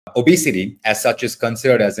Obesity as such is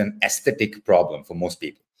considered as an aesthetic problem for most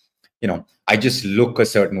people. I just look a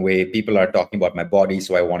certain way. People are talking about my body,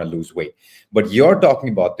 so I want to lose weight. But you're talking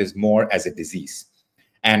about this more as a disease.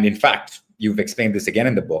 And in fact, you've explained this again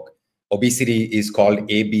in the book. Obesity is called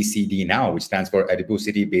ABCD now, which stands for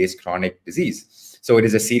adiposity-based chronic disease. So it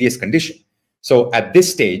is a serious condition. So at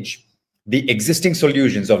this stage, the existing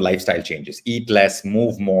solutions of lifestyle changes, eat less,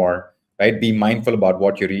 move more, right? Be mindful about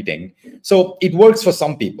what you're eating. So it works for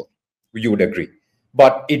some people, you would agree,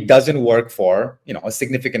 but it doesn't work for, a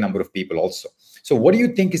significant number of people also. So what do you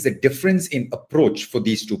think is the difference in approach for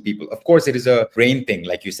these two people? Of course, it is a brain thing.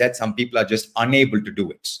 Like you said, some people are just unable to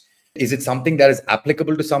do it. Is it something that is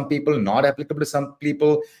applicable to some people, not applicable to some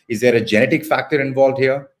people? Is there a genetic factor involved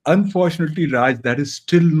here? Unfortunately, Raj, that is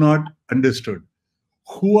still not understood.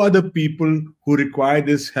 Who are the people who require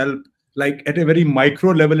this help? Like at a very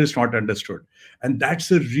micro level, is not understood. And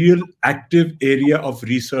that's a real active area of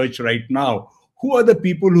research right now. Who are the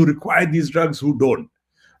people who require these drugs who don't?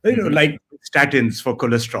 Like statins for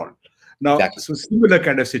cholesterol. Now, Exactly. So similar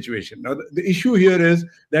kind of situation. Now, the issue here is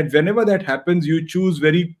that whenever that happens, you choose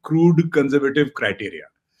very crude conservative criteria.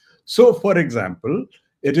 So, for example,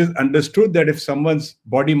 it is understood that if someone's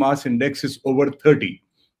body mass index is over 30,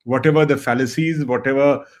 whatever the fallacies,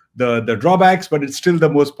 whatever the drawbacks, but it's still the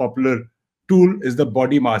most popular tool is the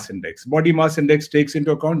body mass index. Body mass index takes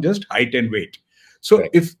into account just height and weight. So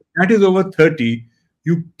if that is over 30,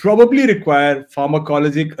 you probably require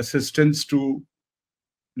pharmacologic assistance to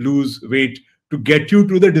lose weight to get you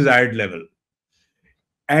to the desired level.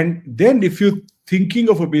 And then if you're thinking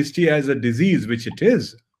of obesity as a disease, which it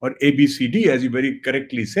is, or ABCD, as you very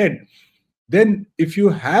correctly said, then if you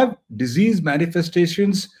have disease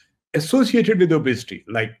manifestations associated with obesity,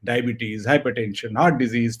 like diabetes, hypertension, heart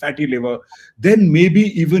disease, fatty liver, then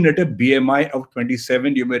maybe even at a BMI of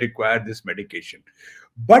 27, you may require this medication.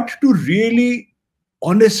 But to really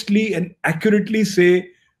honestly and accurately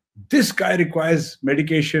say, this guy requires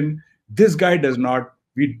medication, this guy does not,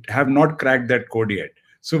 we have not cracked that code yet.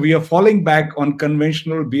 So we are falling back on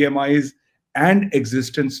conventional BMIs and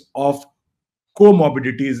existence of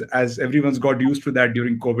comorbidities, as everyone's got used to that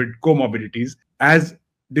during COVID, comorbidities as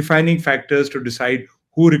defining factors to decide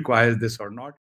who requires this or not.